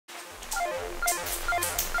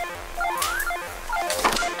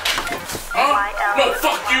Huh? No,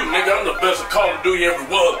 fuck you, nigga. I'm the best at Call of Duty ever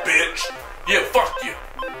was, bitch. Yeah, fuck you.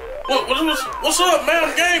 What's up, man?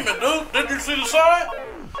 I'm gaming, dude. Did you see the sign?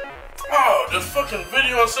 Oh, this fucking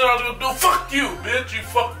video I said I was gonna do. Fuck you, bitch. You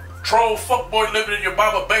fuck troll fuckboy living in your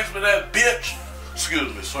mama basement ass bitch.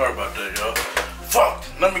 Excuse me, sorry about that, y'all. Fuck,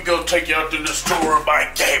 let me go take y'all through this tour of my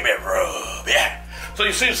gaming room. Yeah. So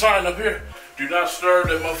you see the sign up here? Do not stir.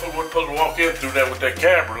 That motherfucker wasn't supposed to walk in through that with that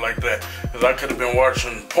camera like that. Because I could have been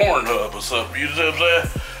watching Pornhub or something. You see what I'm saying?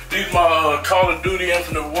 These my Call of Duty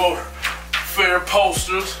Infinite Warfare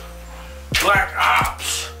posters. Black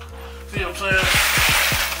Ops. See what I'm saying?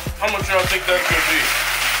 How much y'all think that's gonna be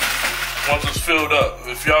once it's filled up?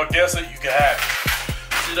 If y'all guess it, you can have it.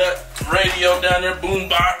 See that radio down there,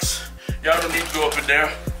 boombox? Y'all don't need to go up in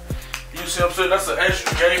there. You see what I'm saying? That's an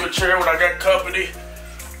extra gaming chair when I got company.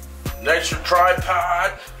 An extra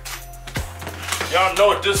tripod. Y'all know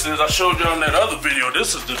what this is. I showed y'all in that other video.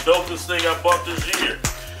 This is the dopest thing I bought this year.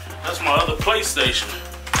 That's my other PlayStation.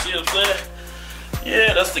 See what I'm saying?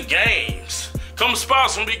 Yeah, that's the games. Come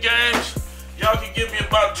sponsor me, games. Y'all can give me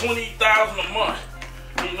about $20,000 a month.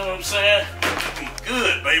 You know what I'm saying? Be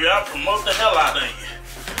good, baby. I'll promote the hell out of you.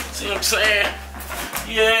 See what I'm saying?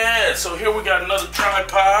 Yeah, so here we got another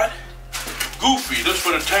tripod. Goofy, this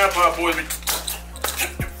for the tampon boys.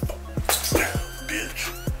 Bitch.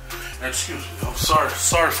 Excuse me, I'm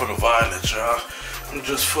sorry for the violence, y'all. I'm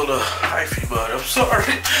just full of hyphy, but I'm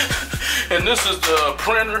sorry. And this is the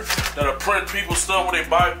printer that'll print people's stuff when they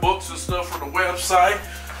buy books and stuff for the website.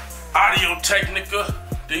 Audio Technica.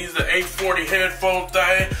 These are 840 headphone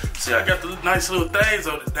thing. See, I got the nice little things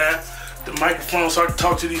on it now. The microphone so I can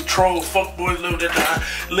talk to these troll fuckboys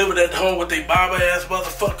living at home with they baba ass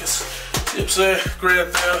motherfuckers. See what I'm saying?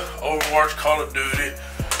 Grand Theft, Overwatch, Call of Duty.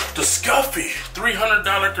 The Scuffy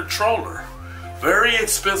 $300 controller. Very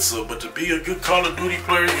expensive, but to be a good Call of Duty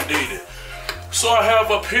player, you need it. So I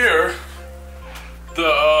have up here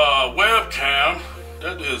the webcam.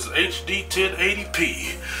 That is HD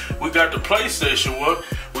 1080p. We got the PlayStation one.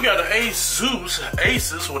 We got the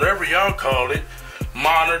Asus, whatever y'all call it,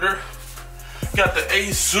 monitor. Got the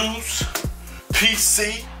Asus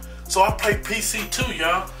PC. So I play PC too,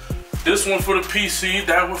 y'all. This one for the PC,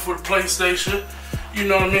 that one for the PlayStation. You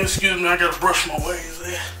know what I mean? Excuse me, I gotta brush my ways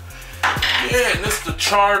there. Yeah, and this is the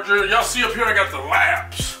charger. Y'all see up here, I got the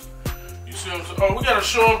laps. You see what I'm saying? Oh, we gotta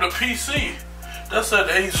show them the PC. That's that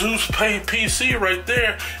Asus PC right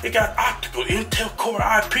there. It got optical, Intel Core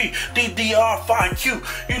IP, DDR5Q.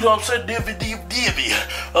 You know what I'm saying?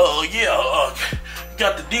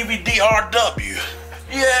 Got the DVD-RW.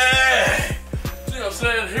 Yeah. See what I'm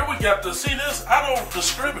saying? Here we got the, see this? I don't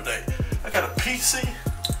discriminate. I got a PC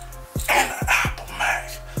and an Apple Mac.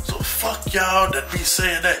 So fuck y'all that be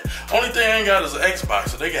saying that. Only thing I ain't got is an Xbox,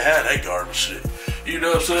 so they can have that garbage shit. You know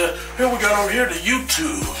what I'm saying? Here we got over here the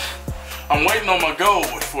YouTube. I'm waiting on my goal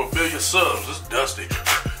for 1 billion subs. It's dusty.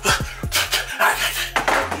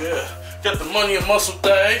 Yeah. Got the money and muscle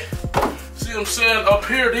thing. See what I'm saying? Up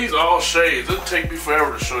here, these are all shades. It'll take me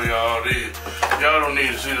forever to show y'all these. Y'all don't need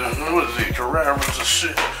to see them. What is these? Carreras and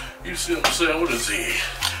shit. You see what I'm saying? What is these?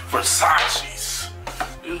 Versace's.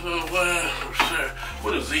 You know what I'm saying?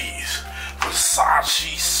 What is these?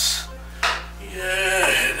 Versace's.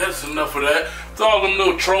 Yeah, that's enough of that. It's all them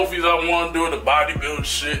little trophies I want to do, the bodybuilder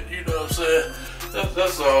shit. You know what I'm saying?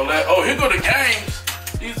 That's all that. Oh, here go the games.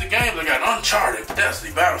 These are games I got: Uncharted,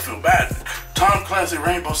 Destiny, Battlefield, Madden, Tom Clancy,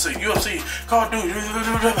 Rainbow Six, UFC, Call of Duty.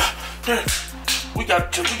 We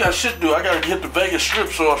got shit to do. I gotta hit the Vegas Strip,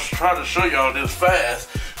 so I'll try to show y'all this fast.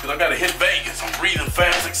 Cause I gotta hit Vegas. I'm breathing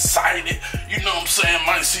fast, excited. You know what I'm saying?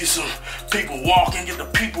 Might see some people walking, get the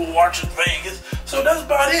people watching Vegas. So that's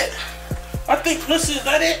about it. I think, listen, is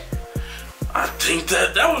that it? I think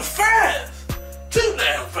that was fast. Too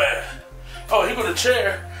damn fast. Oh, here go the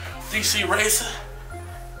chair. DC Racer.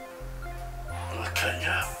 Okay,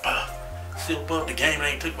 yeah. Still above the game,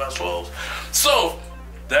 ain't took my swallows. So,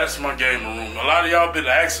 that's my gaming room. A lot of y'all been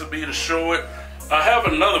asking me to show it. I have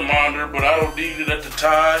another monitor, but I don't need it at the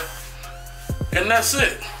time. And that's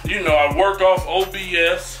it. You know, I work off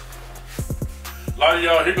OBS. A lot of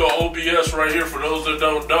y'all, here go OBS right here for those that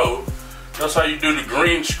don't know. That's how you do the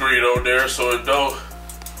green screen over there, so it don't,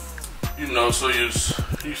 you know, so you see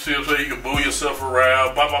what I'm saying, you can move yourself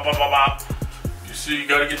around, bop, bop, bop, bop, bop. You see, you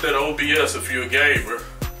gotta get that OBS if you're a gamer.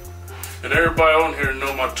 And everybody on here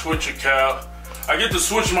know my Twitch account. I get to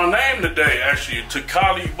switch my name today, actually, to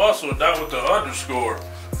Kali Bustle, that with the underscore.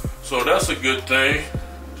 So that's a good thing.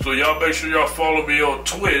 So y'all make sure y'all follow me on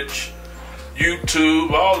Twitch,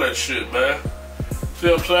 YouTube, all that shit, man. See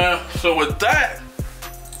what I'm saying? So with that,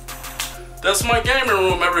 that's my gaming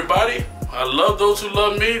room, everybody. I love those who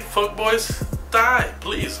love me. Fuck boys, die,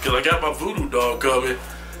 please, because I got my voodoo dog coming.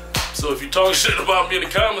 So if you talk shit about me in the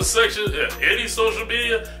comment section, any social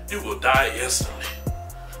media, you will die instantly.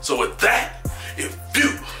 So with that, if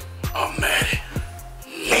you are mad at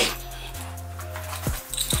me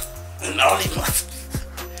and all these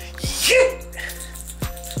motherfuckers, you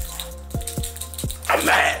are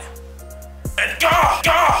mad at God.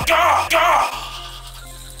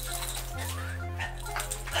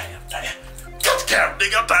 Cut the camera,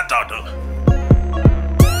 nigga. I'm trying to talk to him.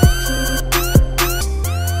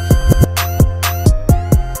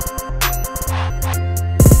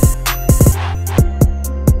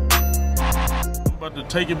 About to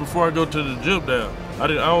take it before I go to the gym now. I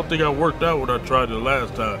don't think I worked out what I tried the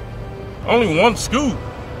last time. Only one scoop.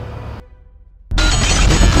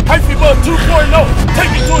 Hyphy Bud 2.0,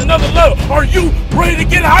 take it to another level. Are you ready to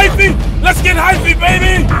get hyphy? Let's get hyphy,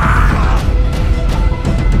 baby!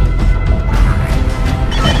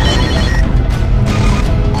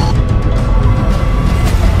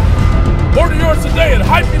 Order yours today at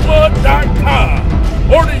hyphybud.com.